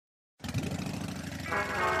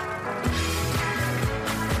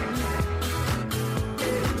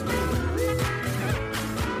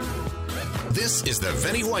This is the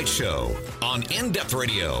Vinnie White Show on In-Depth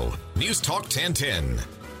Radio, News Talk 1010.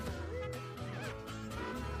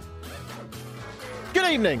 Good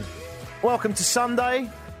evening. Welcome to Sunday.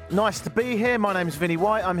 Nice to be here. My name's Vinnie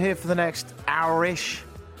White. I'm here for the next hour-ish.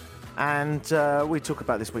 And we talk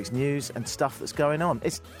about this week's news and stuff that's going on.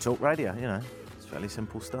 It's talk radio, you know. It's fairly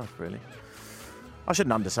simple stuff, really. I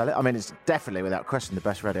shouldn't undersell it. I mean, it's definitely, without question, the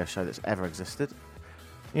best radio show that's ever existed.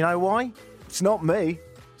 You know why? It's not me.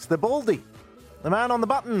 It's the Baldy. The man on the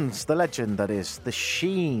buttons. The legend, that is. The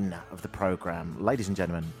sheen of the programme. Ladies and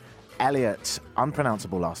gentlemen, Elliot.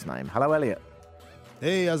 Unpronounceable last name. Hello, Elliot.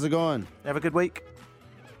 Hey, how's it going? You have a good week?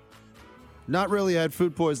 Not really. I had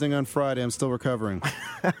food poisoning on Friday. I'm still recovering.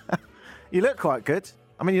 You look quite good.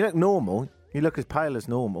 I mean, you look normal. You look as pale as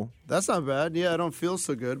normal. That's not bad. Yeah, I don't feel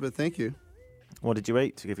so good, but thank you. What did you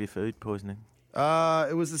eat to give you food poisoning?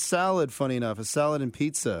 It was a salad, funny enough. A salad and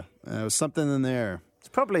pizza. It was something in there. It's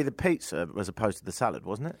probably the pizza as opposed to the salad,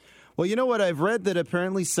 wasn't it? Well, you know what? I've read that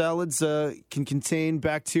apparently salads can contain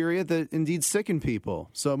bacteria that indeed sicken people.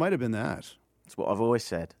 So it might have been that. That's what I've always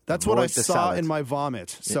said. That's Avoid what I the saw salad. in my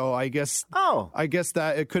vomit. Yeah. So I guess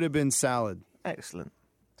that it could have been salad. Excellent.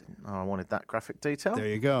 Didn't know I wanted that graphic detail. There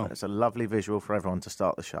you go. It's a lovely visual for everyone to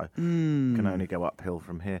start the show. Can only go uphill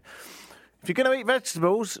from here. If you're going to eat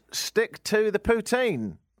vegetables, stick to the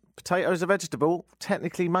poutine. Potatoes a vegetable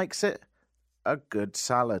technically makes it a good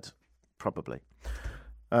salad, probably.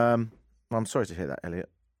 I'm sorry to hear that, Elliot.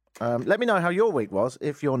 Let me know how your week was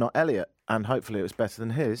if you're not Elliot, and hopefully it was better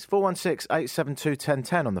than his.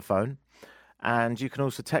 416-872-1010 on the phone, and you can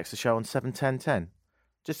also text the show on 71010.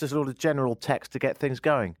 Just a sort of general text to get things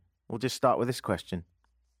going. We'll just start with this question.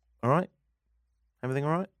 All right? Everything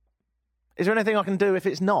all right? Is there anything I can do if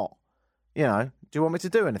it's not? You know, do you want me to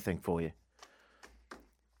do anything for you?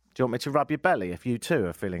 Do you want me to rub your belly if you too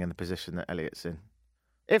are feeling in the position that Elliot's in?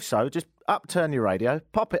 If so, just upturn your radio,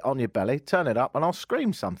 pop it on your belly, turn it up, and I'll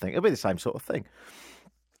scream something. It'll be the same sort of thing.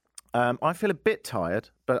 I feel a bit tired,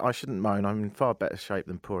 but I shouldn't moan. I'm in far better shape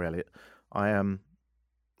than poor Elliot. I've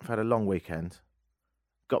had a long weekend.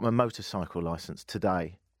 Got my motorcycle licence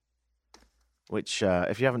today, which,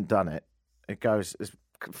 if you haven't done it, it goes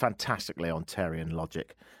fantastically Ontarian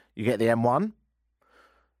logic. You get the M1,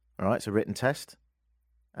 all right, it's a written test,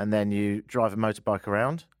 and then you drive a motorbike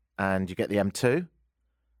around, and you get the M2,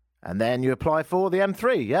 and then you apply for the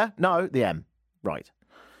M3, yeah? No, the M, right.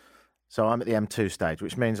 So I'm at the M2 stage,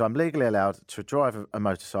 which means I'm legally allowed to drive a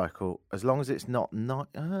motorcycle as long as it's not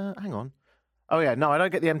hang on. Oh, yeah, no, I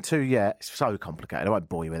don't get the M2 yet. It's so complicated. I won't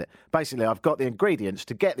bore you with it. Basically, I've got the ingredients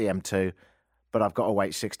to get the M2, but I've got to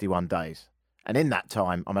wait 61 days. And in that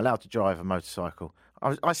time, I'm allowed to drive a motorcycle.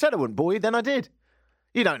 I said I wouldn't bore you, then I did.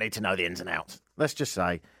 You don't need to know the ins and outs. Let's just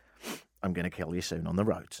say I'm going to kill you soon on the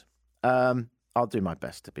roads. I'll do my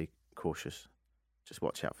best to be cautious. Just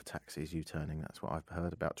watch out for taxis U-turning. That's what I've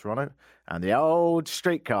heard about Toronto. And the old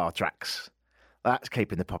streetcar tracks. That's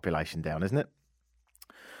keeping the population down, isn't it?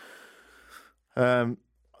 The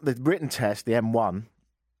written test, the M1,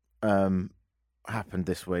 happened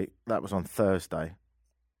this week. That was on Thursday.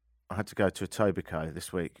 I had to go to Etobicoke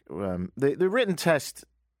this week. The written test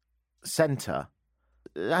centre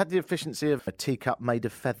had the efficiency of a teacup made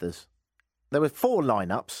of feathers. There were 4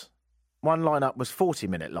 lineups. One lineup was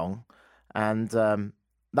 40-minute long, and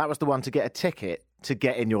that was the one to get a ticket to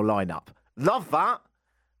get in your lineup. Love that.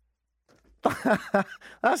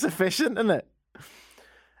 That's efficient, isn't it?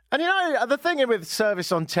 And you know, the thing with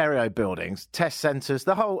Service Ontario buildings, test centres,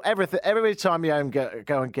 the whole everything. Every time you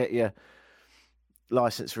go and get your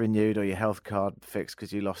licence renewed or your health card fixed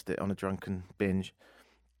because you lost it on a drunken binge,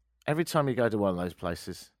 every time you go to one of those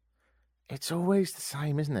places, it's always the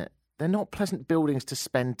same, isn't it? They're not pleasant buildings to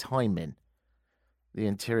spend time in, the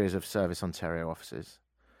interiors of Service Ontario offices.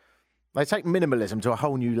 They take minimalism to a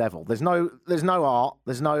whole new level. There's no art.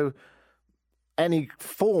 There's no any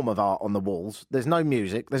form of art on the walls. There's no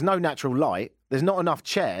music. There's no natural light. There's not enough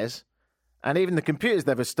chairs. And even the computers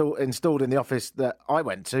they've installed in the office that I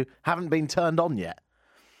went to haven't been turned on yet.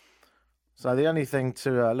 So the only thing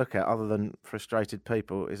to look at, other than frustrated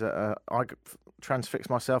people, is that I transfixed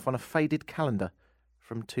myself on a faded calendar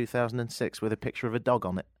from 2006 with a picture of a dog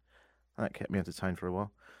on it. That kept me entertained for a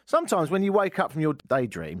while. Sometimes when you wake up from your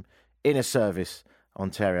daydream in a Service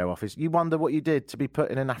Ontario office, you wonder what you did to be put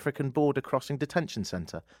in an African border crossing detention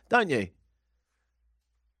centre, don't you?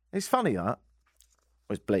 It's funny, that. It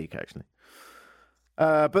was bleak, actually.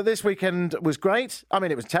 But this weekend was great. I mean,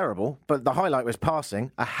 it was terrible, but the highlight was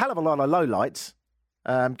passing. A hell of a lot of lowlights.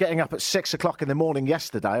 Getting up at 6 o'clock in the morning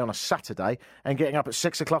yesterday on a Saturday and getting up at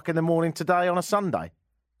 6 o'clock in the morning today on a Sunday.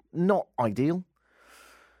 Not ideal.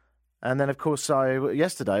 And then, of course,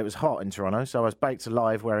 yesterday it was hot in Toronto, so I was baked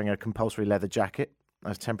alive wearing a compulsory leather jacket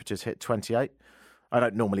as temperatures hit 28. I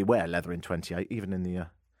don't normally wear leather in 28, even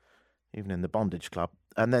in the bondage club.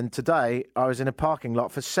 And then today I was in a parking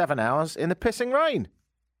lot for 7 hours in the pissing rain,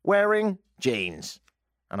 wearing jeans.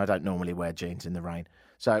 And I don't normally wear jeans in the rain,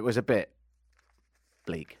 so it was a bit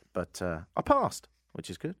bleak. But I passed, which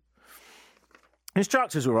is good.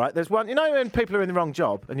 Instructors were right. There's one, when people are in the wrong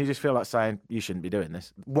job and you just feel like saying, you shouldn't be doing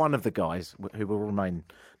this. One of the guys, who will remain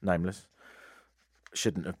nameless,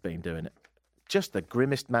 shouldn't have been doing it. Just the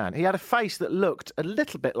grimmest man. He had a face that looked a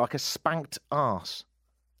little bit like a spanked arse.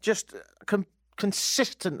 Just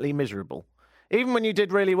consistently miserable. Even when you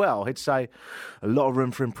did really well, he'd say, a lot of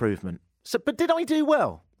room for improvement. So, but did I do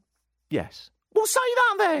well? Yes. Well, say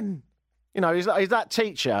that then. He's that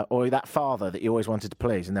teacher or that father that you always wanted to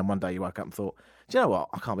please, and then one day you woke up and thought, do you know what?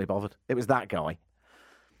 I can't be bothered. It was that guy.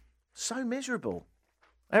 So miserable.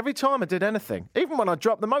 Every time I did anything, even when I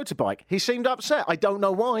dropped the motorbike, he seemed upset. I don't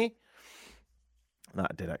know why.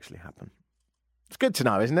 That did actually happen. It's good to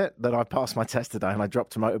know, isn't it, that I passed my test today and I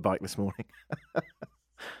dropped a motorbike this morning.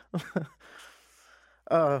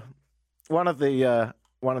 One of the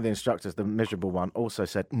instructors, the miserable one, also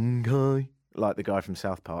said, okay, like the guy from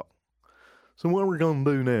South Park. So what we're going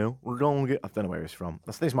to do now, we're going to get... I don't know where he's from.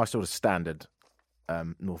 This is my sort of standard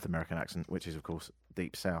North American accent, which is, of course,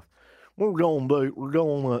 deep south. What we're going to do, we're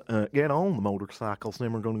going to get on the motorcycles, and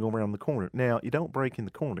then we're going to go around the corner. Now, you don't brake in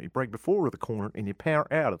the corner. You brake before the corner, and you power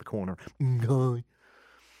out of the corner. Okay.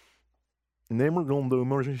 And then we're going to do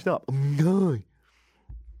emergency stop. Okay.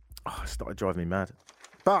 Oh, it started driving me mad.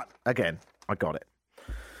 But, again, I got it.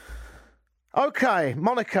 Okay,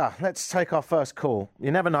 Monica, let's take our first call.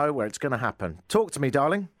 You never know where it's going to happen. Talk to me,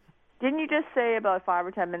 darling. Didn't you just say about 5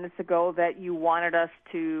 or 10 minutes ago that you wanted us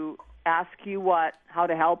to ask you how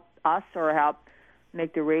to help us or help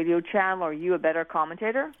make the radio channel or you a better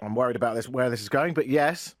commentator? I'm worried about where this is going, but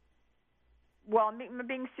yes. Well, I'm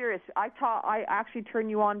being serious. I actually turned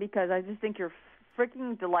you on because I just think you're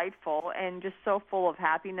freaking delightful and just so full of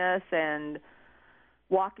happiness and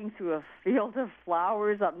walking through a field of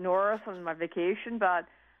flowers up north on my vacation, but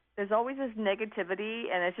there's always this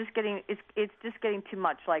negativity, and it's just getting too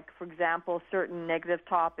much. Like, for example, certain negative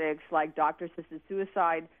topics like doctor-assisted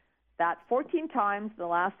suicide. That 14 times in the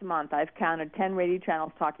last month, I've counted 10 radio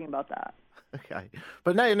channels talking about that. Okay.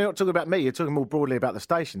 But now you're not talking about me. You're talking more broadly about the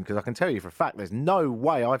station, because I can tell you for a fact there's no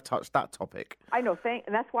way I've touched that topic. I know,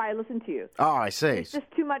 and that's why I listen to you. Oh, I see. There's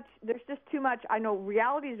just too much. I know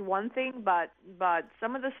reality is one thing, but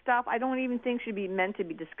some of the stuff I don't even think should be meant to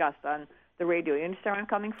be discussed on the radio. You understand where I'm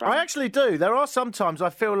coming from? I actually do. There are sometimes I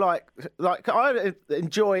feel like I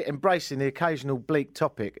enjoy embracing the occasional bleak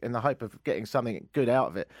topic in the hope of getting something good out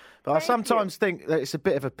of it. But I sometimes think that it's a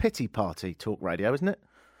bit of a pity party, talk radio, isn't it?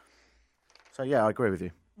 So, yeah, I agree with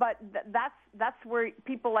you. But that's where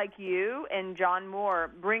people like you and John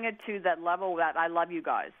Moore bring it to that level that I love you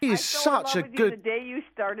guys. He's such a good... the day you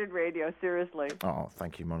started radio, seriously. Oh,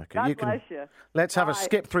 thank you, Monica. God bless you. Let's have a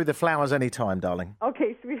skip through the flowers any time, darling.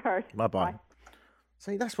 Okay, sweetheart. Bye-bye. Bye.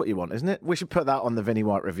 See, that's what you want, isn't it? We should put that on the Vinnie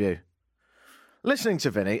White Review. Listening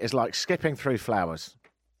to Vinnie is like skipping through flowers.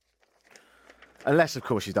 Unless, of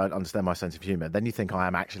course, you don't understand my sense of humour. Then you think I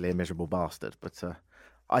am actually a miserable bastard. But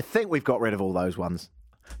I think we've got rid of all those ones.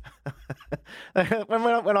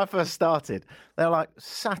 when I first started, they were like,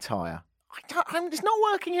 satire. It's not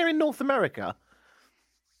working here in North America.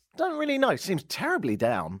 Don't really know. It seems terribly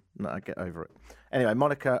down. No, I get over it. Anyway,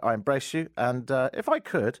 Monica, I embrace you. And if I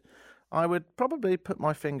could, I would probably put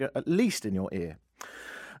my finger at least in your ear.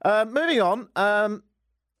 Moving on.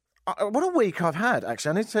 What a week I've had,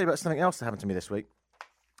 actually. I need to tell you about something else that happened to me this week.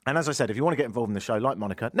 And as I said, if you want to get involved in the show, like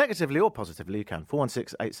Monica, negatively or positively, you can.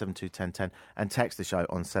 416-872-1010 and text the show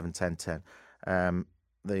on 71010.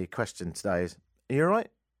 The question today is, are you all right?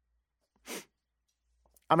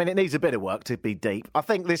 I mean, it needs a bit of work to be deep. I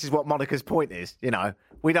think this is what Monica's point is,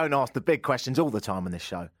 We don't ask the big questions all the time on this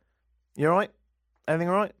show. You all right? Everything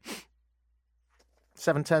all right?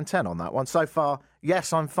 71010 on that one. So far,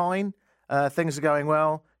 yes, I'm fine. Things are going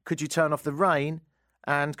well. Could you turn off the rain?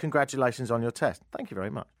 And congratulations on your test. Thank you very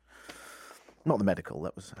much. Not the medical,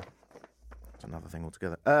 that's another thing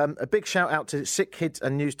altogether. A big shout out to Sick Kids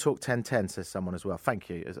and News Talk 1010, says someone as well. Thank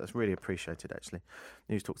you. That's really appreciated, actually.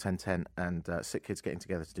 News Talk 1010 and Sick Kids getting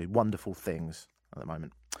together to do wonderful things at the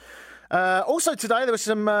moment. Also today, there was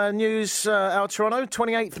some news out of Toronto.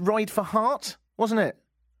 28th Ride for Heart, wasn't it?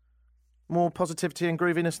 more positivity and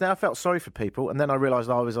grooviness now. I felt sorry for people, and then I realised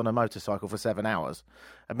I was on a motorcycle for 7 hours.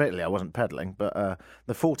 Admittedly, I wasn't pedalling, but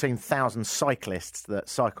the 14,000 cyclists that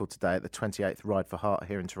cycled today at the 28th Ride for Heart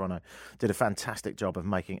here in Toronto did a fantastic job of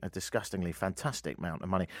making a disgustingly fantastic amount of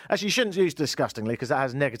money. Actually, you shouldn't use disgustingly because that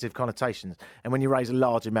has negative connotations. And when you raise a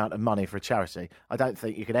large amount of money for a charity, I don't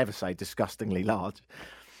think you could ever say disgustingly large.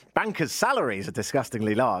 Bankers' salaries are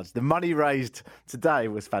disgustingly large. The money raised today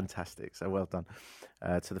was fantastic, so well done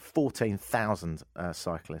to the 14,000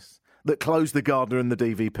 cyclists that closed the Gardner and the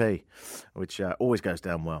DVP, which always goes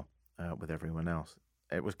down well with everyone else.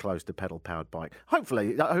 It was closed to pedal-powered bike.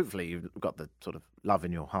 Hopefully you've got the sort of love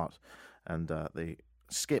in your heart and the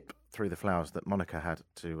skip through the flowers that Monica had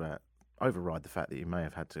to override the fact that you may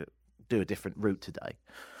have had to do a different route today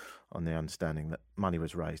on the understanding that money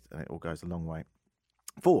was raised and it all goes a long way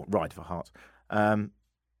for Ride for Heart.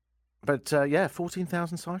 But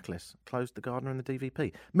 14,000 cyclists closed the Gardner and the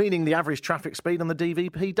DVP, meaning the average traffic speed on the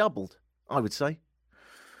DVP doubled, I would say.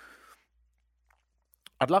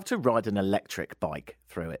 I'd love to ride an electric bike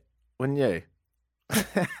through it, wouldn't you?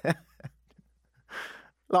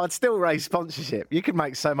 I'd still raise sponsorship. You could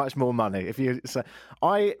make so much more money if you. So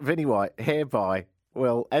I, Vinnie White, hereby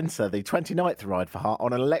will enter the 29th Ride for Heart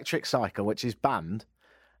on an electric cycle, which is banned,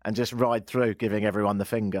 and just ride through, giving everyone the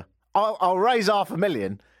finger. I'll raise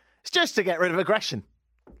 $500,000. It's just to get rid of aggression.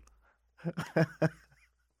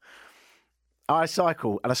 I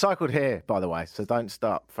cycle, and I cycled here, by the way, so don't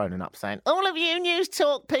start phoning up saying, all of you News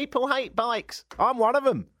Talk people hate bikes. I'm one of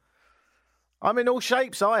them. I'm in all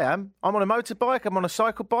shapes, I am. I'm on a motorbike, I'm on a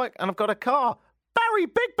cycle bike, and I've got a car. Barry,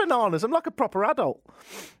 big bananas. I'm like a proper adult.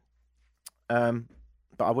 But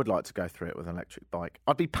I would like to go through it with an electric bike.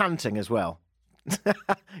 I'd be panting as well.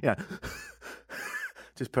 Yeah.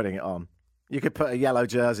 Just putting it on. You could put a yellow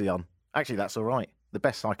jersey on. Actually, that's all right. The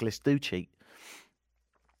best cyclists do cheat.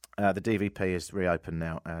 The DVP is reopened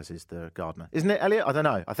now, as is the Gardner. Isn't it, Elliot? I don't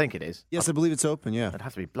know. I think it is. Yes, I believe it's open, yeah. It'd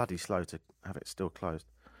have to be bloody slow to have it still closed.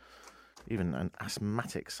 Even an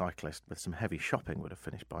asthmatic cyclist with some heavy shopping would have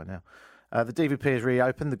finished by now. The DVP is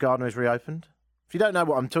reopened. The Gardner is reopened. If you don't know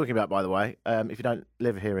what I'm talking about, by the way, if you don't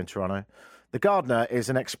live here in Toronto, the Gardner is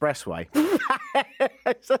an expressway.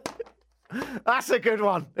 That's a good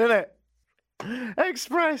one, isn't it?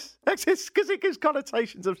 Express. Because it gives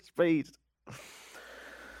connotations of speed.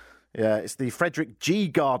 Yeah, it's the Frederick G.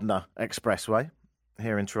 Gardner Expressway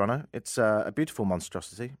here in Toronto. It's a beautiful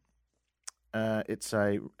monstrosity. It's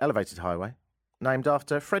a elevated highway named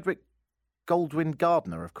after Frederick Goldwyn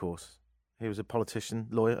Gardner, of course. He was a politician,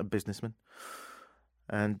 lawyer, and businessman.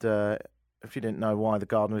 And if you didn't know why the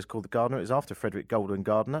Gardner is called the Gardner, it was after Frederick Goldwyn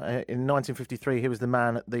Gardner. In 1953, he was the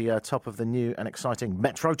man at the top of the new and exciting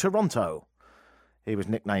Metro Toronto. He was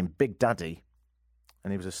nicknamed Big Daddy,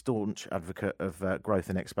 and he was a staunch advocate of growth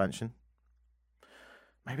and expansion.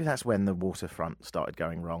 Maybe that's when the waterfront started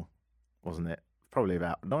going wrong, wasn't it? Probably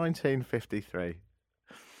about 1953.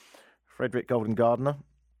 Frederick Goldwyn Gardner.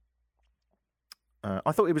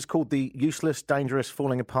 I thought he was called the useless, dangerous,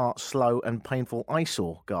 falling apart, slow and painful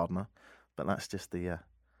eyesore Gardner, but that's just the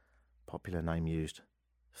popular name used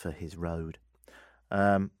for his road.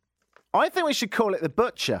 I think we should call it the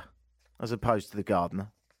Butcher as opposed to the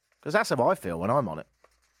Gardner, because that's how I feel when I'm on it.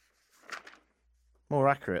 More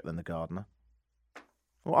accurate than the Gardner.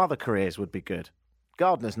 What other careers would be good?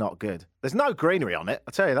 Gardner's not good. There's no greenery on it,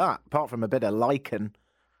 I'll tell you that, apart from a bit of lichen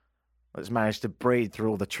that's managed to breed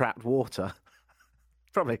through all the trapped water.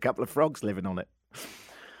 Probably a couple of frogs living on it.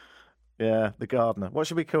 Yeah, the Gardner. What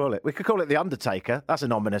should we call it? We could call it the Undertaker. That's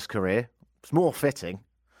an ominous career. It's more fitting.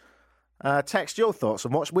 Text your thoughts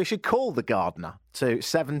on what we should call the Gardner to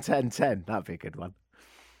 71010. That'd be a good one.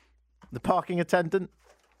 The parking attendant.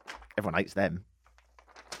 Everyone hates them.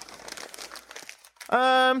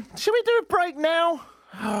 Should we do a break now?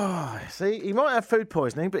 Oh, see, he might have food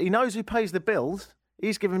poisoning, but he knows who pays the bills.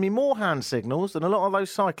 He's given me more hand signals than a lot of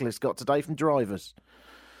those cyclists got today from drivers.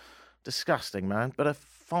 Disgusting, man, but a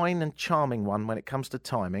fine and charming one when it comes to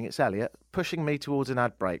timing. It's Elliot pushing me towards an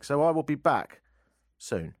ad break, so I will be back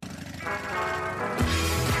soon.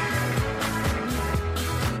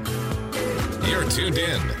 You're tuned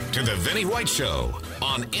in to The Vinnie White Show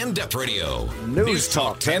on In-Depth Radio. News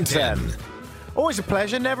Talk 1010. Always a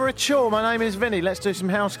pleasure, never a chore. My name is Vinnie. Let's do some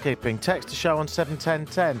housekeeping. Text the show on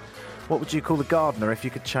 71010. What would you call the Gardner if you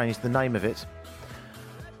could change the name of it?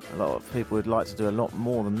 A lot of people would like to do a lot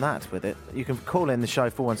more than that with it. You can call in the show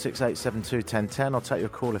 416-872-1010. I'll take your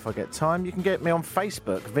call if I get time. You can get me on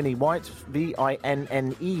Facebook, Vinnie White,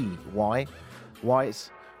 V-I-N-N-E-Y,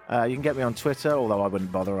 White. You can get me on Twitter, although I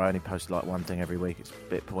wouldn't bother. I only post like one thing every week. It's a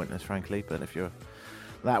bit pointless, frankly. But if you're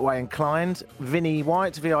That Way Inclined. Vinny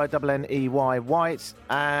White, Vinney White.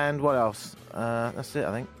 And what else? That's it,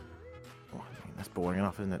 I think. Oh, I think that's boring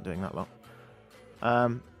enough, isn't it, doing that lot?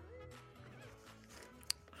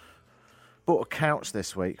 Bought a couch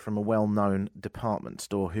this week from a well-known department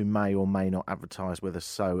store who may or may not advertise with us,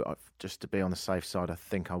 so just to be on the safe side, I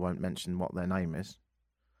think I won't mention what their name is.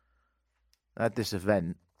 They had this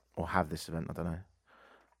event, or have this event, I don't know.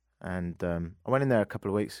 And I went in there a couple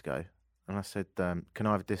of weeks ago, and I said, can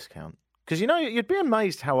I have a discount? Because, you know, you'd be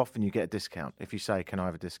amazed how often you get a discount if you say, can I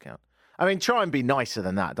have a discount? I mean, try and be nicer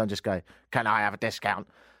than that. Don't just go, can I have a discount?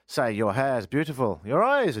 Say, your hair's beautiful. Your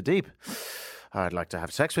eyes are deep. I'd like to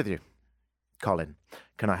have sex with you. Colin,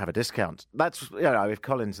 can I have a discount? That's, you know, if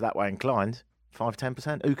Colin's that way inclined,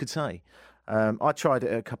 5-10%, who could say? I tried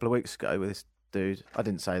it a couple of weeks ago with this dude. I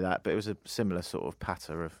didn't say that, but it was a similar sort of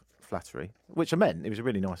patter of flattery, which I meant. He was a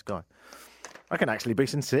really nice guy. I can actually be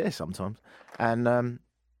sincere sometimes. And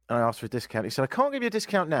I asked for a discount. He said, I can't give you a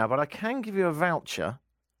discount now, but I can give you a voucher.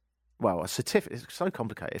 Well, a certificate. It's so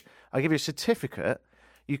complicated. I give you a certificate.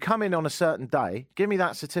 You come in on a certain day, give me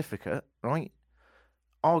that certificate, right?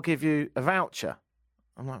 I'll give you a voucher.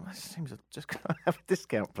 I'm like, that seems just can I have a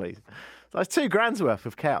discount, please? So it's $2,000's worth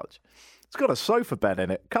of couch. It's got a sofa bed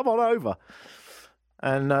in it. Come on over.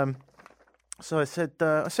 And so I said,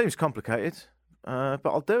 it seems complicated, but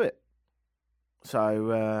I'll do it.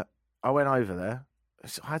 So I went over there.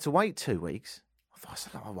 I had to wait 2 weeks. I thought, it's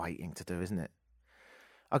a lot of waiting to do, isn't it?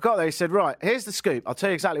 I got there. He said, right, here's the scoop. I'll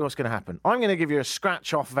tell you exactly what's going to happen. I'm going to give you a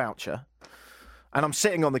scratch-off voucher. And I'm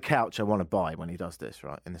sitting on the couch I want to buy when he does this,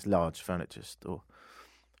 right, in this large furniture store.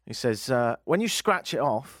 He says, when you scratch it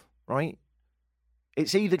off, right,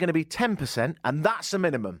 it's either going to be 10%, and that's the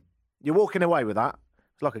minimum. You're walking away with that.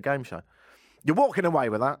 It's like a game show. You're walking away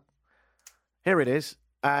with that. Here it is.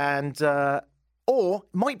 And, or it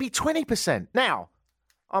might be 20%. Now,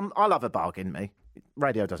 I love a bargain, me.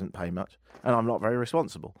 Radio doesn't pay much, and I'm not very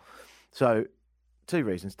responsible. So, 2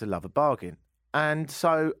 reasons to love a bargain. And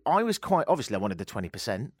so I was quite, obviously I wanted the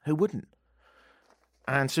 20%, who wouldn't?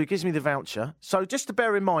 And so he gives me the voucher. So just to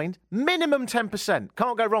bear in mind, minimum 10%.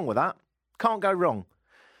 Can't go wrong with that. Can't go wrong.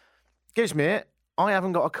 Gives me it. I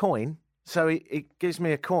haven't got a coin. So he gives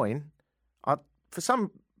me a coin. For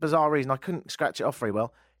some bizarre reason, I couldn't scratch it off very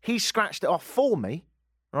well. He scratched it off for me,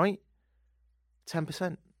 right?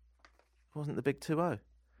 10%. It wasn't the big 2-0.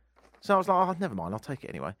 So I was like, oh, never mind, I'll take it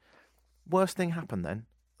anyway. Worst thing happened then.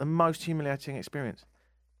 The most humiliating experience.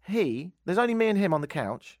 There's only me and him on the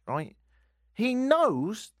couch, right? He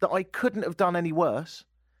knows that I couldn't have done any worse.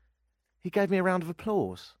 He gave me a round of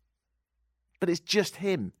applause. But it's just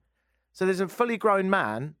him. So there's a fully grown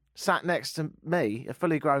man sat next to me, a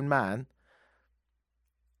fully grown man.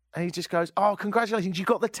 And he just goes, oh, congratulations, you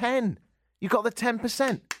got the 10. You got the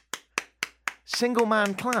 10%. Single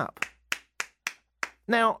man clap.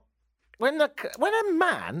 Now, when a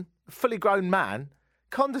man, a fully grown man,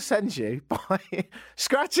 condescends you by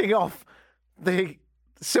scratching off the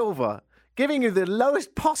silver, giving you the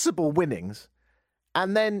lowest possible winnings,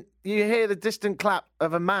 and then you hear the distant clap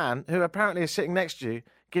of a man who apparently is sitting next to you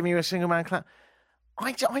giving you a single man clap.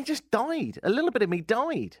 I just died. A little bit of me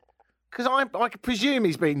died. Because I could presume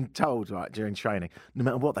he's been told, right, during training, no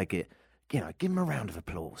matter what they get, you know, give them a round of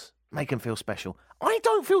applause. Make them feel special. I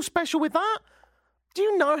don't feel special with that. Do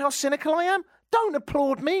you know how cynical I am? Don't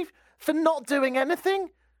applaud me for not doing anything.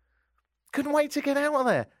 Couldn't wait to get out of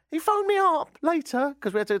there. He phoned me up later,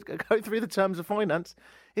 because we had to go through the terms of finance.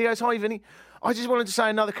 He goes, hi, Vinny. I just wanted to say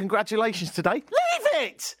another congratulations today. Leave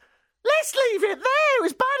it! Let's leave it there. It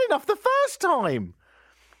was bad enough the first time.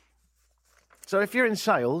 So if you're in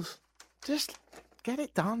sales, just get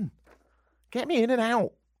it done. Get me in and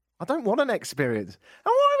out. I don't want an experience. And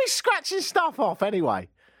why are we scratching stuff off anyway?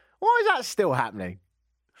 Why is that still happening?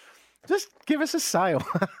 Just give us a sale.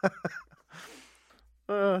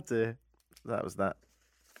 Oh, dear. That was that.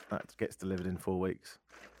 That gets delivered in 4 weeks.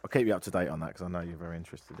 I'll keep you up to date on that because I know you're very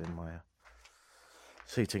interested in my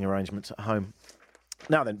seating arrangements at home.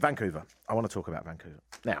 Now then, Vancouver. I want to talk about Vancouver.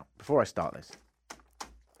 Now, before I start this,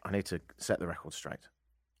 I need to set the record straight.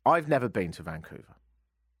 I've never been to Vancouver.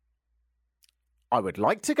 I would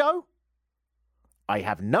like to go. I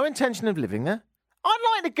have no intention of living there.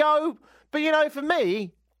 I'd like to go, but, you know, for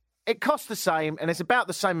me, it costs the same, and it's about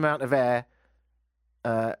the same amount of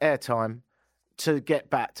airtime to get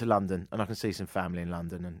back to London, and I can see some family in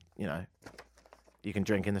London, and, you know, you can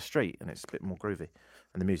drink in the street, and it's a bit more groovy,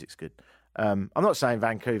 and the music's good. I'm not saying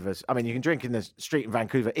Vancouver's... I mean, you can drink in the street in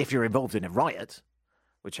Vancouver if you're involved in a riot,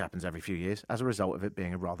 which happens every few years, as a result of it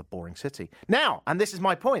being a rather boring city. Now, and this is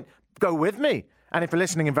my point, go with me, and if you're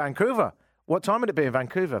listening in Vancouver, what time would it be in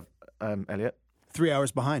Vancouver, Elliot? 3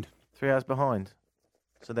 hours behind. 3 hours behind.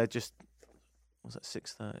 So they're just, was that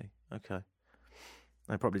 6:30? Okay.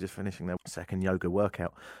 They're probably just finishing their second yoga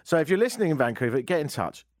workout. So if you're listening in Vancouver, get in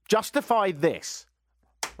touch. Justify this.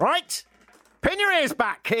 Right? Pin your ears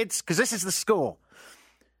back, kids, because this is the score.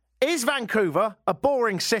 Is Vancouver a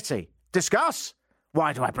boring city? Discuss.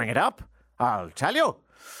 Why do I bring it up? I'll tell you.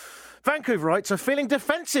 Vancouverites are feeling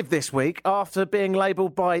defensive this week after being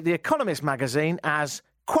labelled by The Economist magazine as,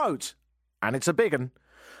 quote, and it's a big one,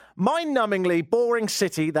 mind-numbingly boring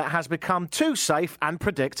city that has become too safe and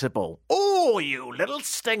predictable. Oh, you little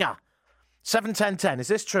stinger. 7:10:10. Is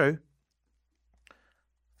this true?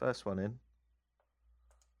 First one in.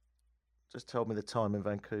 Just told me the time in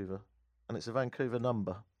Vancouver. And it's a Vancouver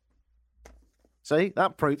number. See?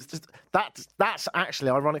 That proves... That's actually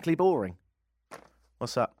ironically boring.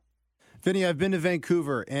 What's that? Vinny, I've been to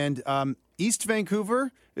Vancouver, and East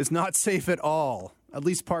Vancouver is not safe at all. At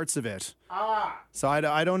least parts of it. So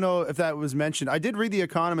I don't know if that was mentioned. I did read the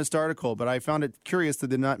Economist article, but I found it curious that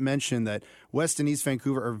they did not mention that West and East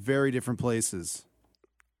Vancouver are very different places.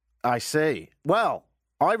 I see. Well,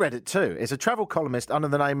 I read it too. It's a travel columnist under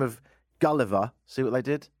the name of Gulliver. See what they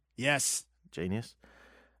did? Yes. Genius.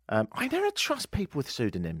 I never trust people with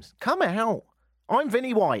pseudonyms. Come out. I'm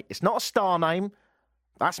Vinny White. It's not a star name.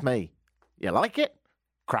 That's me. You like it?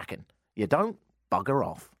 Cracking. You don't? Bugger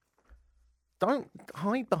off. Don't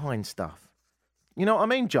hide behind stuff. You know what I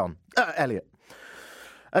mean, John? Elliot.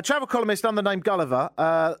 A travel columnist under the name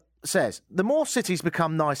Gulliver says, the more cities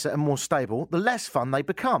become nicer and more stable, the less fun they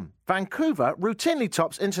become. Vancouver routinely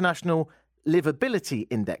tops international livability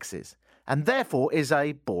indexes and therefore is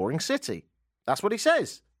a boring city. That's what he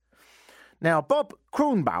says. Now, Bob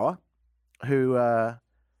Kroonbauer, who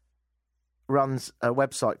runs a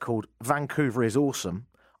website called Vancouver is Awesome,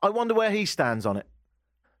 I wonder where he stands on it.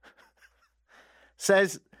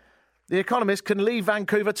 Says, The Economist can leave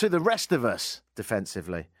Vancouver to the rest of us,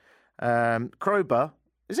 defensively. Crowbar,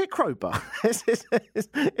 is it Crowbar? is his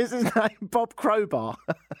name Bob Crowbar?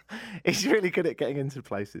 He's really good at getting into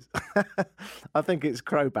places. I think it's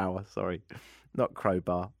Crowbauer, sorry, not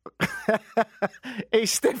Crowbar.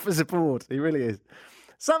 He's stiff as a board, he really is.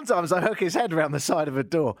 Sometimes I hook his head around the side of a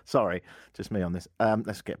door. Sorry, just me on this.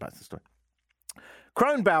 Let's get back to the story.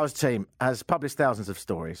 Kronbauer's team has published thousands of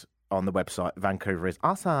stories on the website Vancouver is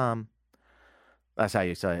Awesome. That's how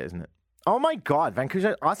you say it, isn't it? Oh my God,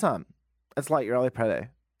 Vancouver is awesome. It's like really pretty.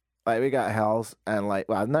 Like we got hills and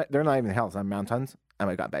no, they're not even hills, they're mountains, and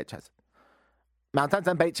we got beaches. Mountains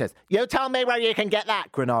and beaches. You tell me where you can get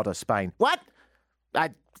that. Grenada, Spain. What?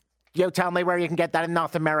 You tell me where you can get that in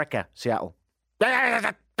North America. Seattle.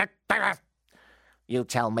 You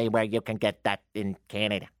tell me where you can get that in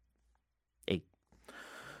Canada.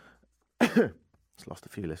 It's lost a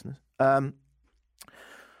few listeners.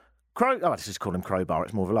 Let's just call him Crowbar.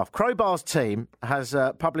 It's more of a laugh. Crowbar's team has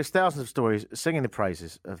published thousands of stories singing the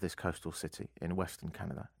praises of this coastal city in Western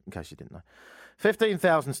Canada, in case you didn't know.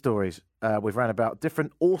 15,000 stories we've ran about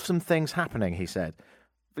different awesome things happening, he said.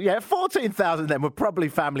 But yeah, 14,000 of them were probably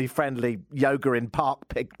family-friendly yoga in park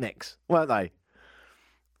picnics, weren't they?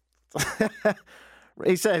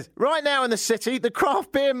 He says, right now in the city, the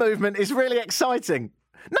craft beer movement is really exciting.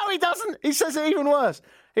 No, he doesn't. He says it even worse.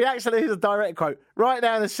 He actually, here's a direct quote. Right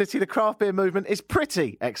now in the city, the craft beer movement is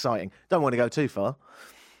pretty exciting. Don't want to go too far.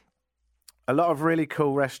 A lot of really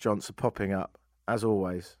cool restaurants are popping up, as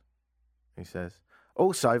always, he says.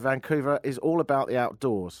 Also, Vancouver is all about the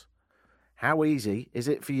outdoors. How easy is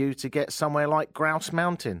it for you to get somewhere like Grouse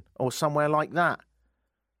Mountain or somewhere like that?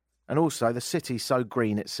 And also, the city's so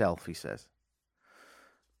green itself, he says.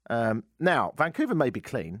 Now, Vancouver may be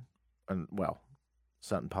clean, and, well,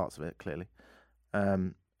 certain parts of it, clearly,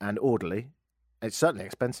 and orderly. It's certainly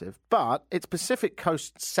expensive, but its Pacific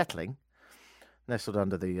coast settling, nestled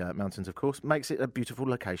under the mountains, of course, makes it a beautiful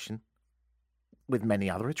location with many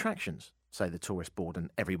other attractions, say the tourist board and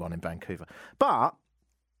everyone in Vancouver. But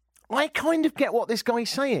I kind of get what this guy's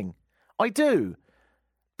saying. I do,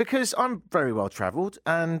 because I'm very well travelled,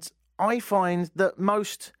 and I find that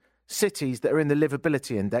most cities that are in the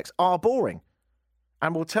livability index are boring.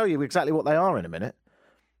 And we'll tell you exactly what they are in a minute,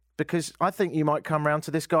 because I think you might come round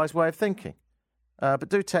to this guy's way of thinking. But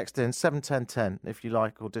do text in 71010 if you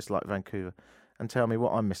like or dislike Vancouver and tell me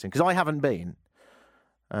what I'm missing, because I haven't been.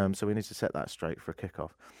 So we need to set that straight for a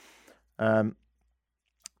kick-off.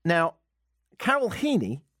 Now, Carol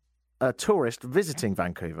Heaney, a tourist visiting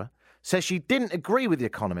Vancouver, says she didn't agree with The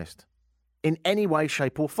Economist in any way,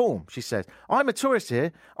 shape or form. She says, I'm a tourist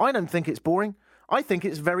here. I don't think it's boring. I think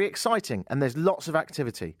it's very exciting and there's lots of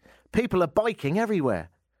activity. People are biking everywhere.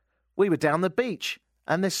 We were down the beach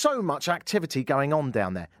And there's so much activity going on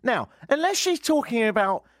down there. Now, unless she's talking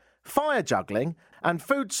about fire juggling and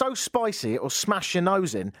food so spicy it'll smash your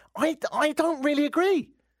nose in, I don't really agree.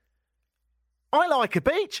 I like a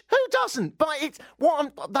beach. Who doesn't? But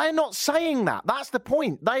they're not saying that. That's the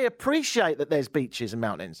point. They appreciate that there's beaches and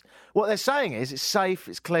mountains. What they're saying is it's safe,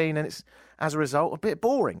 it's clean, and it's, as a result, a bit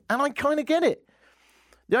boring. And I kind of get it.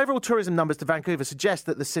 The overall tourism numbers to Vancouver suggest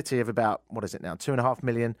that the city of about, 2.5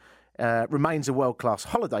 million, remains a world-class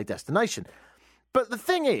holiday destination. But the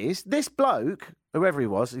thing is, this bloke, whoever he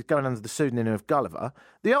was, he's going under the pseudonym of Gulliver,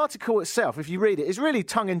 the article itself, if you read it, is really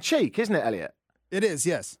tongue-in-cheek, isn't it, Elliot? It is,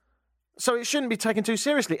 yes. So it shouldn't be taken too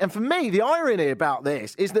seriously. And for me, the irony about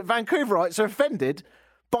this is that Vancouverites are offended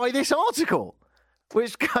by this article,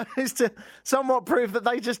 which goes to somewhat prove that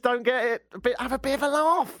they just don't get it, have a bit of a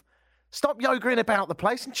laugh. Stop yogaing about the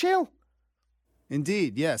place and chill.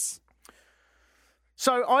 Indeed, yes.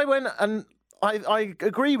 So I went and I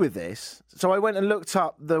agree with this. So I went and looked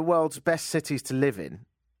up the world's best cities to live in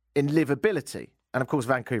livability. And, of course,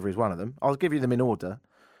 Vancouver is one of them. I'll give you them in order.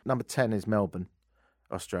 Number 10 is Melbourne,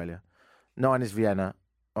 Australia. 9 is Vienna,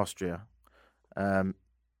 Austria.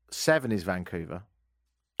 7 is Vancouver.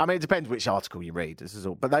 I mean, it depends which article you read. This is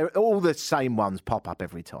all, but all the same ones pop up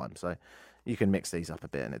every time. So you can mix these up a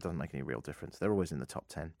bit and it doesn't make any real difference. They're always in the top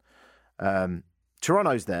 10.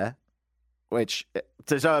 Toronto's there, which it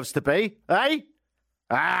deserves to be, eh?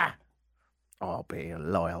 I'll be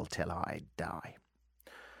loyal till I die.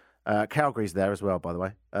 Calgary's there as well, by the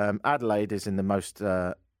way. Adelaide is in the most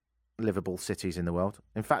livable cities in the world.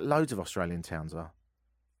 In fact, loads of Australian towns are.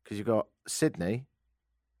 Because you've got Sydney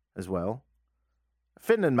as well.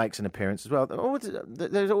 Finland makes an appearance as well.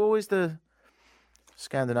 There's always the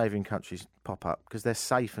Scandinavian countries pop up because they're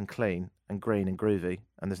safe and clean and green and groovy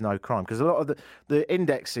and there's no crime. Because a lot of the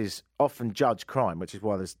indexes often judge crime, which is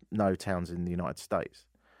why there's no towns in the United States.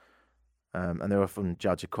 And they often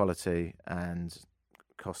judge equality and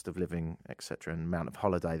cost of living, etc., and amount of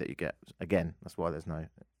holiday that you get. Again, that's why there's no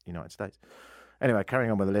United States. Anyway, carrying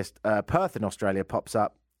on with the list. Perth in Australia pops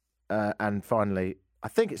up. And finally, I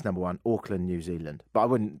think it's number 1, Auckland, New Zealand. But I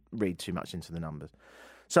wouldn't read too much into the numbers.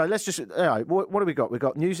 So let's just... what do we got? We've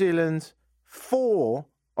got New Zealand, 4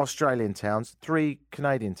 Australian towns, 3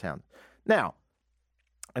 Canadian towns. Now,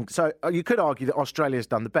 and so you could argue that Australia's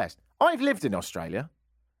done the best. I've lived in Australia.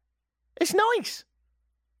 It's nice.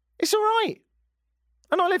 It's all right.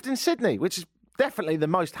 And I lived in Sydney, which is definitely the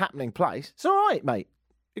most happening place. It's all right, mate.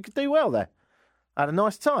 You could do well there. I had a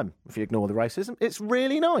nice time, if you ignore the racism. It's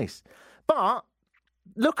really nice. But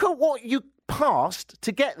look at what you passed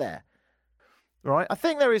to get there. Right? I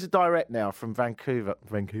think there is a direct now from Vancouver,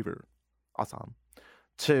 awesome,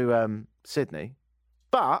 to Sydney.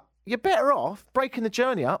 But you're better off breaking the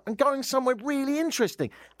journey up and going somewhere really interesting.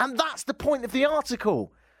 And that's the point of the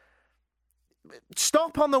article.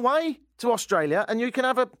 Stop on the way to Australia and you can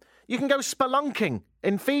go spelunking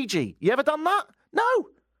in Fiji. You ever done that? No.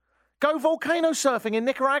 Go volcano surfing in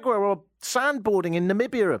Nicaragua or sandboarding in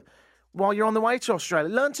Namibia while you're on the way to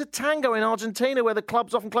Australia. Learn to tango in Argentina where the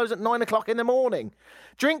clubs often close at 9 o'clock in the morning.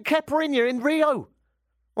 Drink caipirinha in Rio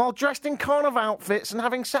while dressed in carnival outfits and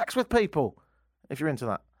having sex with people. If you're into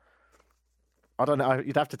that. I don't know.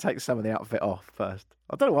 You'd have to take some of the outfit off first.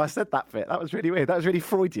 I don't know why I said that bit. That was really weird. That was really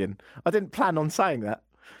Freudian. I didn't plan on saying that.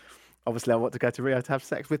 Obviously, I want to go to Rio to have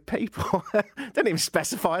sex with people. Didn't even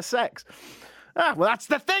specify a sex. Well, that's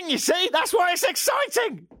the thing, you see. That's why it's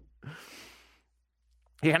exciting.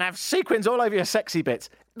 You can have sequins all over your sexy bits.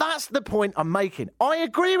 That's the point I'm making. I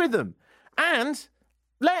agree with them. And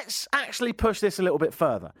let's actually push this a little bit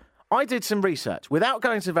further. I did some research. Without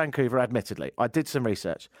going to Vancouver, admittedly, I did some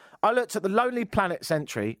research. I looked at the Lonely Planet's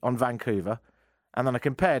entry on Vancouver, and then I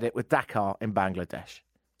compared it with Dakar in Bangladesh.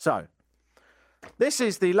 So, this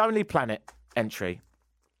is the Lonely Planet entry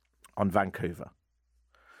on Vancouver.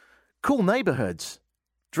 Cool neighbourhoods,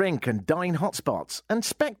 drink and dine hotspots, and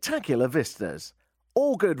spectacular vistas.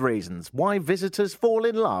 All good reasons why visitors fall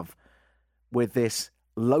in love with this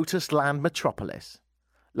Lotus Land metropolis.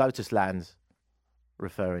 Lotus Land's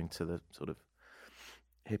referring to the sort of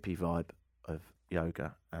hippie vibe of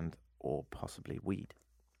yoga and or possibly weed.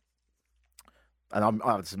 And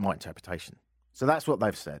this is my interpretation. So that's what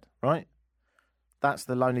they've said, right? That's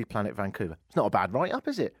the Lonely Planet Vancouver. It's not a bad write-up,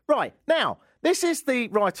 is it? Right, now, this is the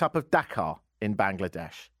write-up of Dakar in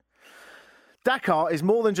Bangladesh. Dakar is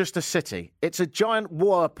more than just a city. It's a giant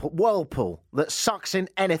whirlpool that sucks in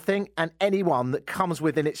anything and anyone that comes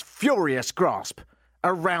within its furious grasp.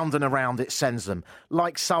 Around and around it sends them,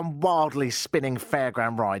 like some wildly spinning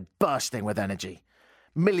fairground ride bursting with energy.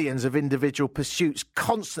 Millions of individual pursuits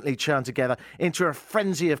constantly churn together into a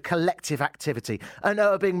frenzy of collective activity, an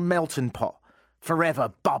urban melting pot,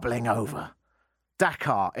 forever bubbling over.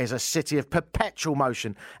 Dakar is a city of perpetual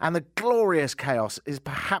motion, and the glorious chaos is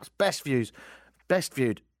perhaps best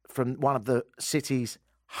viewed from one of the city's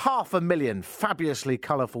 500,000 fabulously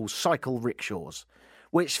colourful cycle rickshaws,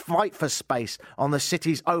 which fight for space on the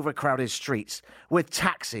city's overcrowded streets, with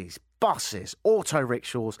taxis, buses, auto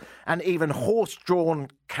rickshaws, and even horse-drawn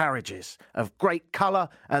carriages of great colour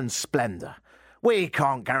and splendour. We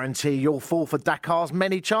can't guarantee you'll fall for Dakar's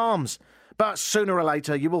many charms, but sooner or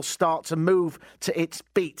later you will start to move to its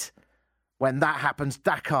beat. When that happens,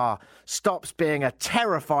 Dakar stops being a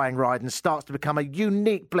terrifying ride and starts to become a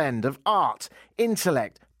unique blend of art,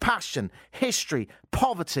 intellect, passion, history,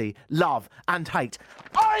 poverty, love and hate.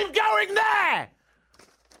 I'm going there!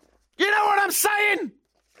 You know what I'm saying?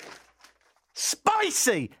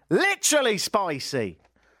 Spicy! Literally spicy!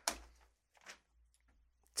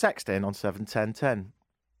 Text in on 71010.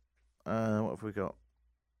 What have we got?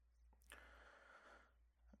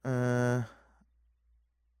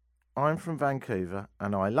 I'm from Vancouver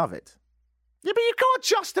and I love it. Yeah, but you can't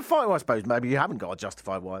justify. Well, I suppose maybe you haven't got to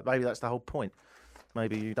justify why. Maybe that's the whole point.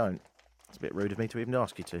 Maybe you don't. It's a bit rude of me to even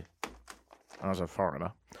ask you to. As a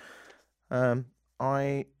foreigner.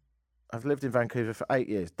 I have lived in Vancouver for 8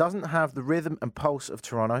 years. Doesn't have the rhythm and pulse of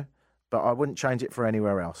Toronto, but I wouldn't change it for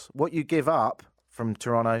anywhere else. What you give up from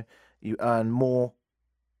Toronto, you earn more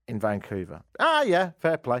in Vancouver. Ah, yeah,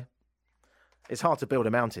 fair play. It's hard to build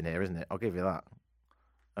a mountain here, isn't it? I'll give you that.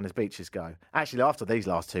 And as beaches go. Actually, after these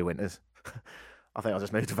last 2 winters, I think I'll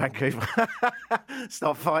just move to Vancouver.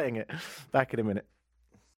 Stop fighting it. Back in a minute.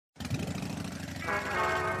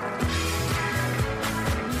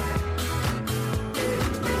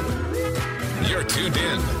 You're tuned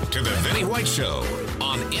in to The Vinny White Show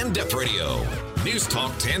on In Depth Radio, News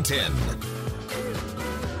Talk 1010.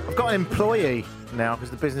 I've got an employee now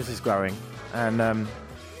because the business is growing, and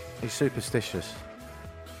he's superstitious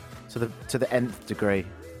to the nth degree.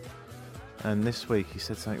 And this week he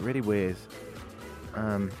said something really weird.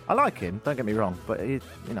 I like him, don't get me wrong, but I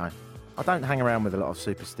don't hang around with a lot of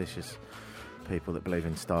superstitious people that believe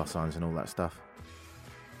in star signs and all that stuff.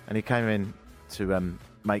 And he came in to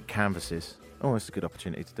make canvases. Oh, it's a good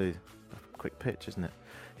opportunity to do a quick pitch, isn't it?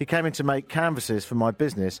 He came in to make canvases for my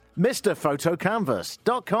business,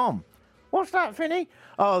 MrPhotoCanvas.com. What's that, Vinny?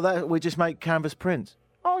 Oh, we just make canvas prints.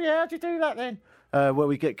 Oh, yeah, how'd you do that then? Where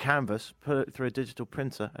we get canvas, put it through a digital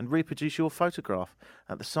printer and reproduce your photograph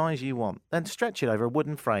at the size you want. Then stretch it over a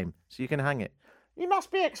wooden frame so you can hang it. You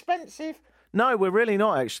must be expensive. No, we're really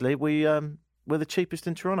not, actually. We're the cheapest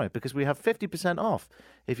in Toronto because we have 50% off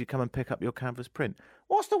if you come and pick up your canvas print.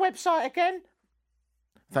 What's the website again?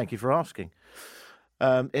 Thank you for asking.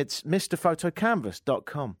 It's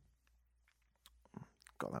MrPhotoCanvas.com.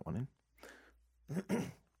 Got that one in.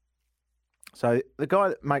 So the guy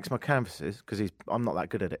that makes my canvases, because I'm not that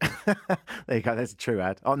good at it. There you go, there's a true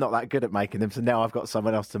ad. I'm not that good at making them, so now I've got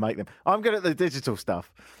someone else to make them. I'm good at the digital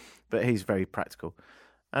stuff, but he's very practical.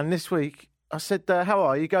 And this week, I said, how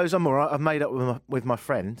are you? He goes, I'm all right. I've made up with my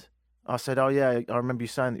friend. I said, oh, yeah, I remember you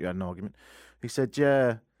saying that you had an argument. He said,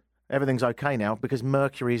 yeah, everything's okay now because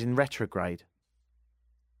Mercury's in retrograde.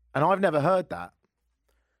 And I've never heard that.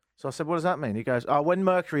 So I said, what does that mean? He goes, oh, when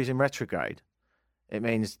Mercury's in retrograde, it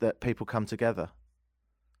means that people come together.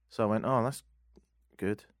 So I went, oh, that's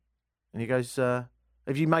good. And he goes, have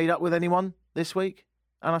you made up with anyone this week?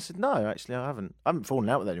 And I said, no, actually, I haven't. I haven't fallen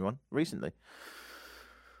out with anyone recently.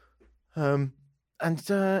 And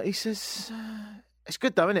he says, it's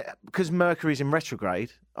good though, isn't it? Because Mercury's in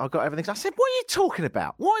retrograde, I've got everything. I said, what are you talking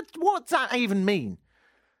about? What does that even mean?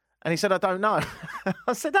 And he said, I don't know.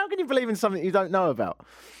 I said, how can you believe in something you don't know about?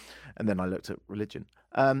 And then I looked at religion.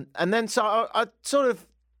 And then so I sort of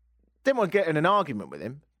didn't want to get in an argument with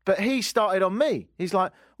him, but he started on me. He's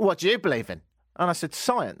like, well, what do you believe in? And I said,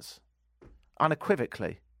 science,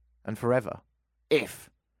 unequivocally and forever, if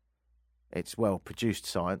it's well-produced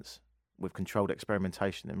science with controlled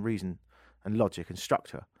experimentation and reason and logic and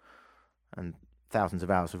structure and thousands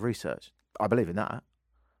of hours of research. I believe in that. And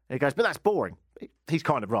he goes, but that's boring. He's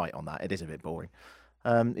kind of right on that. It is a bit boring.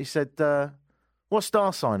 He said, what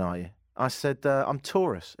star sign are you? I said, I'm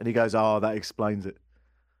Taurus. And he goes, oh, that explains it.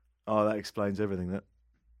 Oh, that explains everything. That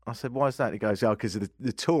I said, why is that? He goes, oh, because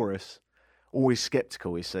the Taurus, always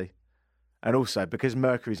sceptical, you see. And also, because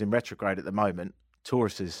Mercury's in retrograde at the moment,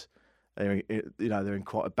 Tauruses, they're in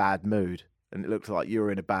quite a bad mood. And it looks like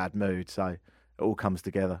you're in a bad mood, so it all comes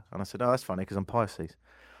together. And I said, oh, that's funny, because I'm Pisces.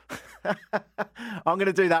 I'm going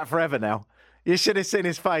to do that forever now. You should have seen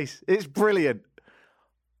his face. It's brilliant.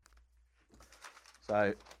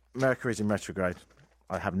 So, Mercury's in retrograde.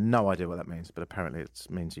 I have no idea what that means, but apparently it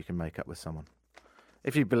means you can make up with someone.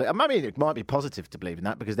 If you believe, I mean, it might be positive to believe in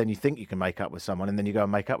that, because then you think you can make up with someone, and then you go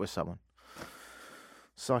and make up with someone.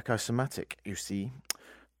 Psychosomatic, you see.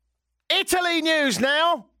 Italy news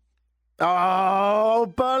now.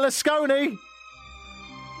 Oh, Berlusconi.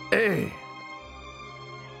 Hey.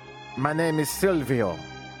 My name is Silvio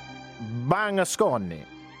Berlusconi.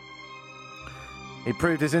 He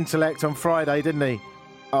proved his intellect on Friday, didn't he?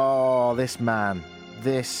 Oh, this man.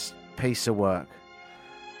 This piece of work.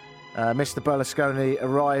 Mr. Berlusconi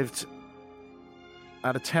arrived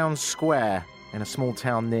at a town square in a small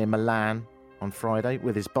town near Milan on Friday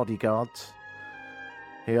with his bodyguards.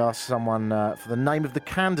 He asked someone for the name of the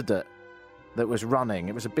candidate that was running.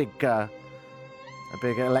 It was a big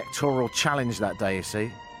electoral challenge that day, you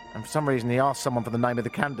see. And for some reason, he asked someone for the name of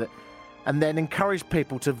the candidate and then encouraged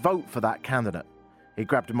people to vote for that candidate. He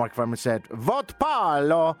grabbed a microphone and said, "Vote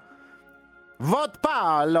Paolo! Vote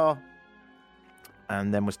Paolo!"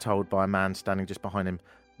 And then was told by a man standing just behind him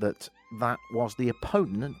that that was the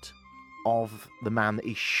opponent of the man that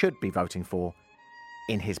he should be voting for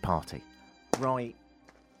in his party. Right.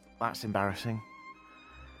 That's embarrassing.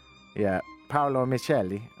 Yeah. Paolo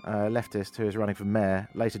Micheli, leftist who is running for mayor,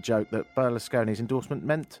 later joked that Berlusconi's endorsement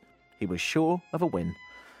meant he was sure of a win.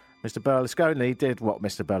 Mr. Berlusconi did what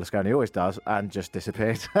Mr. Berlusconi always does and just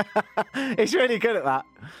disappeared. He's really good at that.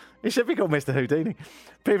 He should be called Mr. Houdini.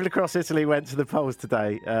 People across Italy went to the polls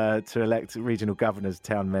today to elect regional governors,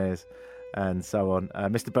 town mayors, and so on.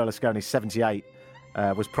 Mr. Berlusconi, 78,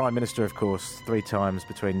 was Prime Minister, of course, 3 times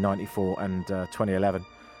between 94 and 2011.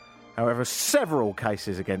 However, several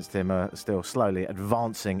cases against him are still slowly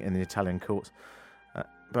advancing in the Italian courts.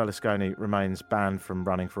 Berlusconi remains banned from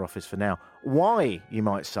running for office for now. Why, you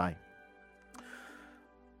might say?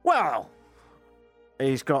 Well,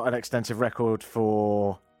 he's got an extensive record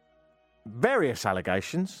for various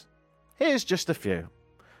allegations. Here's just a few.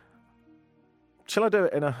 Shall I do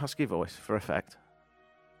it in a husky voice for effect?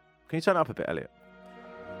 Can you turn it up a bit, Elliot?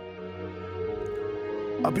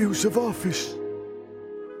 Abuse of office.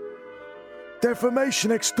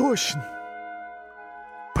 Defamation, extortion.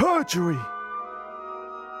 Perjury.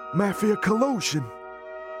 Mafia collusion.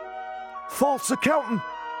 False accounting.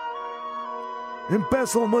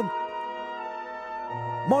 Embezzlement.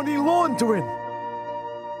 Money laundering.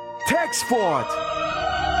 Tax fraud.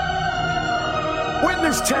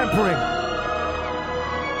 Witness tampering.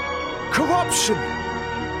 Corruption.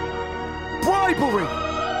 Bribery.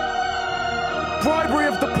 Bribery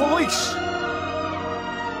of the police.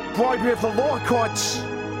 Bribery of the law courts.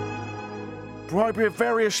 Bribery of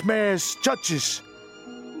various mayors, judges,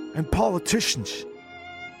 and politicians.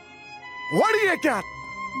 What do you got?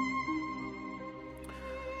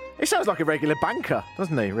 He sounds like a regular banker,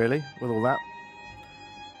 doesn't he, really, with all that?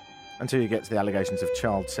 Until you get to the allegations of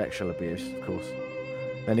child sexual abuse, of course.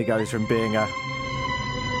 Then he goes from being a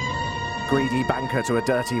greedy banker to a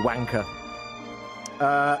dirty wanker.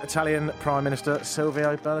 Italian Prime Minister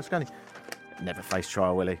Silvio Berlusconi. Never face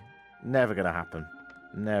trial, will he? Never going to happen.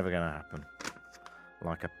 Never going to happen.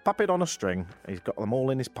 Like a puppet on a string. He's got them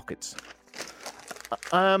all in his pockets.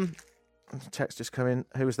 Text just come in.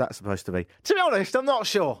 Who was that supposed to be? To be honest, I'm not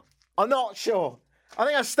sure. I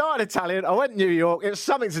think I started Italian. I went New York. It was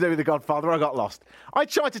something to do with The Godfather. I got lost. I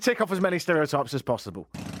tried to tick off as many stereotypes as possible.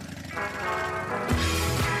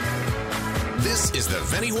 This is the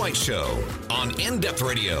Vinnie White Show on In-Depth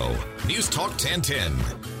Radio. News Talk 1010.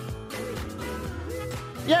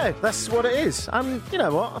 Yeah, that's what it is. And you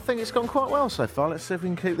know what? I think it's gone quite well so far. Let's see if we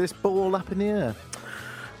can keep this ball up in the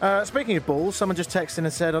air. Speaking of balls, someone just texted in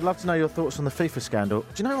and said, I'd love to know your thoughts on the FIFA scandal.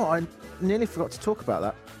 Do you know what? I nearly forgot to talk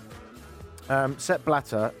about that. Sepp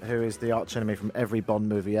Blatter, who is the archenemy from every Bond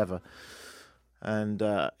movie ever, and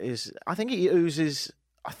I think he oozes,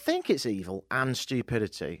 I think it's evil and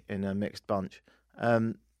stupidity in a mixed bunch,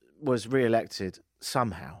 was re-elected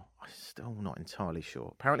somehow. I'm still not entirely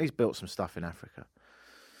sure. Apparently he's built some stuff in Africa.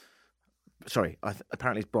 Sorry,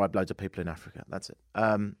 apparently he's bribed loads of people in Africa. That's it.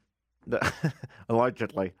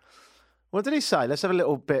 Allegedly. What did he say? Let's have a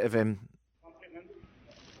little bit of him.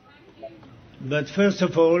 But first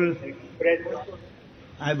of all,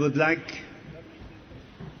 I would like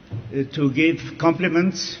to give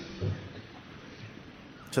compliments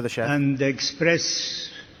To the chef. and express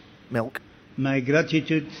Milk. my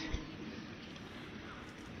gratitude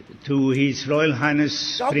to His Royal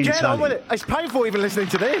Highness Prince Get on Ali. with it. It's painful even listening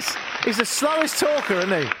to this. He's the slowest talker,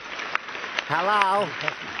 isn't he? Hello.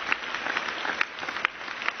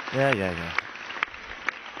 Yeah.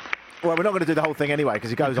 Well, we're not going to do the whole thing anyway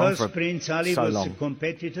because he goes on Because for Prince Ali so was long. a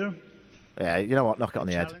competitor, Yeah, you know what? Knock it on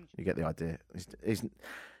the head. You get the idea.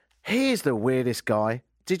 He's the weirdest guy.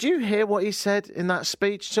 Did you hear what he said in that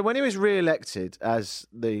speech? So when he was re-elected as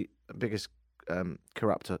the biggest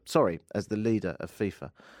as the leader of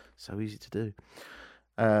FIFA, so easy to do.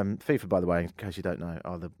 FIFA, by the way, in case you don't know,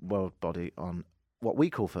 are the world body on what we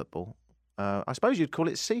call football. I suppose you'd call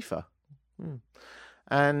it CIFA.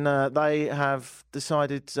 And they have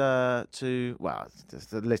decided the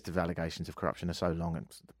list of allegations of corruption are so long, and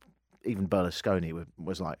even Berlusconi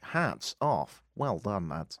was like, hats off. Well done,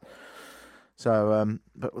 lads. So,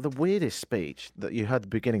 but the weirdest speech that you heard the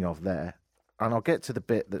beginning of there, and I'll get to the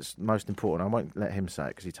bit that's most important. I won't let him say it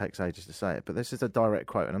because he takes ages to say it, but this is a direct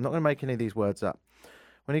quote, and I'm not going to make any of these words up.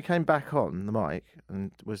 When he came back on the mic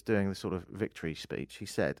and was doing the sort of victory speech, he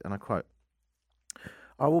said, and I quote,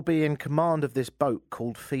 "I will be in command of this boat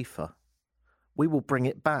called FIFA. We will bring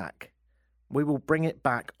it back. We will bring it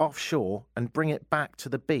back offshore and bring it back to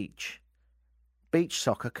the beach. Beach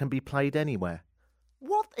soccer can be played anywhere."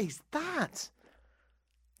 What is that?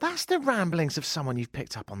 That's the ramblings of someone you've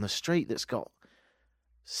picked up on the street that's got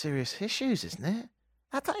serious issues, isn't it?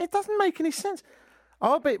 It doesn't make any sense.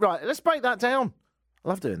 Right, let's break that down. I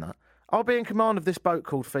love doing that. I'll be in command of this boat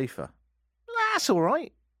called FIFA. That's all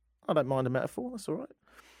right. I don't mind a metaphor. That's all right.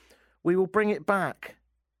 We will bring it back.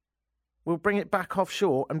 We'll bring it back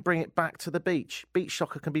offshore and bring it back to the beach. Beach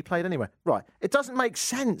soccer can be played anywhere. Right. It doesn't make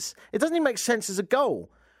sense. It doesn't even make sense as a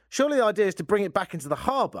goal. Surely the idea is to bring it back into the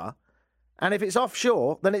harbour, and if it's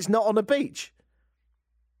offshore, then it's not on a beach.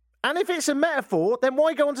 And if it's a metaphor, then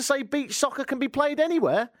why go on to say beach soccer can be played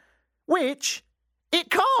anywhere? Which it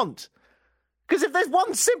can't. Because if there's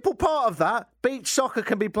one simple part of that, beach soccer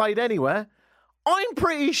can be played anywhere, I'm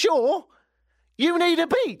pretty sure you need a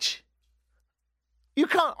beach. You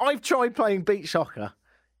can't. I've tried playing beach soccer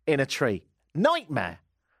in a tree. Nightmare.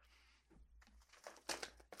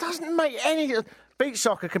 Doesn't make any... Beach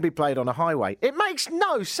soccer can be played on a highway. It makes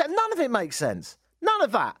no sense. None of it makes sense. None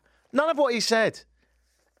of that. None of what he said.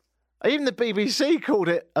 Even the BBC called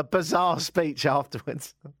it a bizarre speech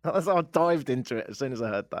afterwards. I dived into it as soon as I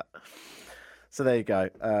heard that. So there you go.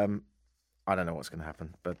 I don't know what's going to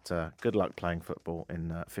happen, but good luck playing football in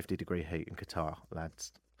 50-degree heat in Qatar,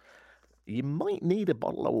 lads. You might need a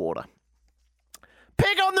bottle of water.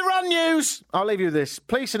 Pig on the run news! I'll leave you with this.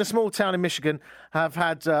 Police in a small town in Michigan have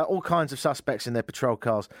had all kinds of suspects in their patrol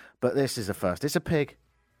cars, but this is the first. It's a pig.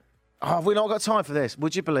 Oh, have we not got time for this?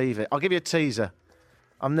 Would you believe it? I'll give you a teaser.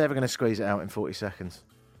 I'm never going to squeeze it out in 40 seconds.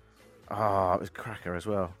 Oh, it was cracker as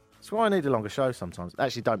well. That's why I need a longer show sometimes.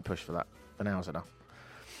 Actually, don't push for that. An hour's enough.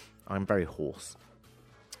 I'm very hoarse.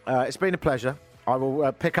 It's been a pleasure. I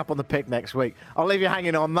will pick up on the pig next week. I'll leave you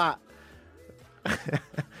hanging on that.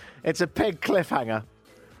 It's a pig cliffhanger.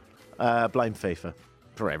 Blame FIFA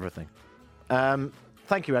for everything.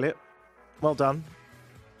 Thank you, Elliot. Well done.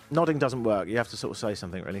 Nodding doesn't work. You have to sort of say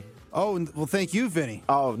something, really. Oh, well, thank you, Vinny.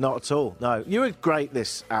 Oh, not at all. No. You were great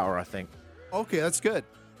this hour, I think. Okay, that's good.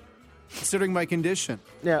 Considering my condition.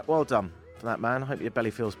 Yeah, well done for that, man. I hope your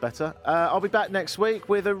belly feels better. I'll be back next week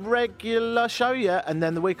with a regular show, and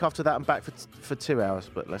then the week after that I'm back for 2 hours,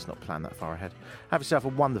 but let's not plan that far ahead. Have yourself a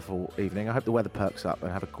wonderful evening. I hope the weather perks up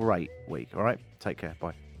and have a great week, all right? Take care.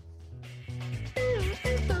 Bye.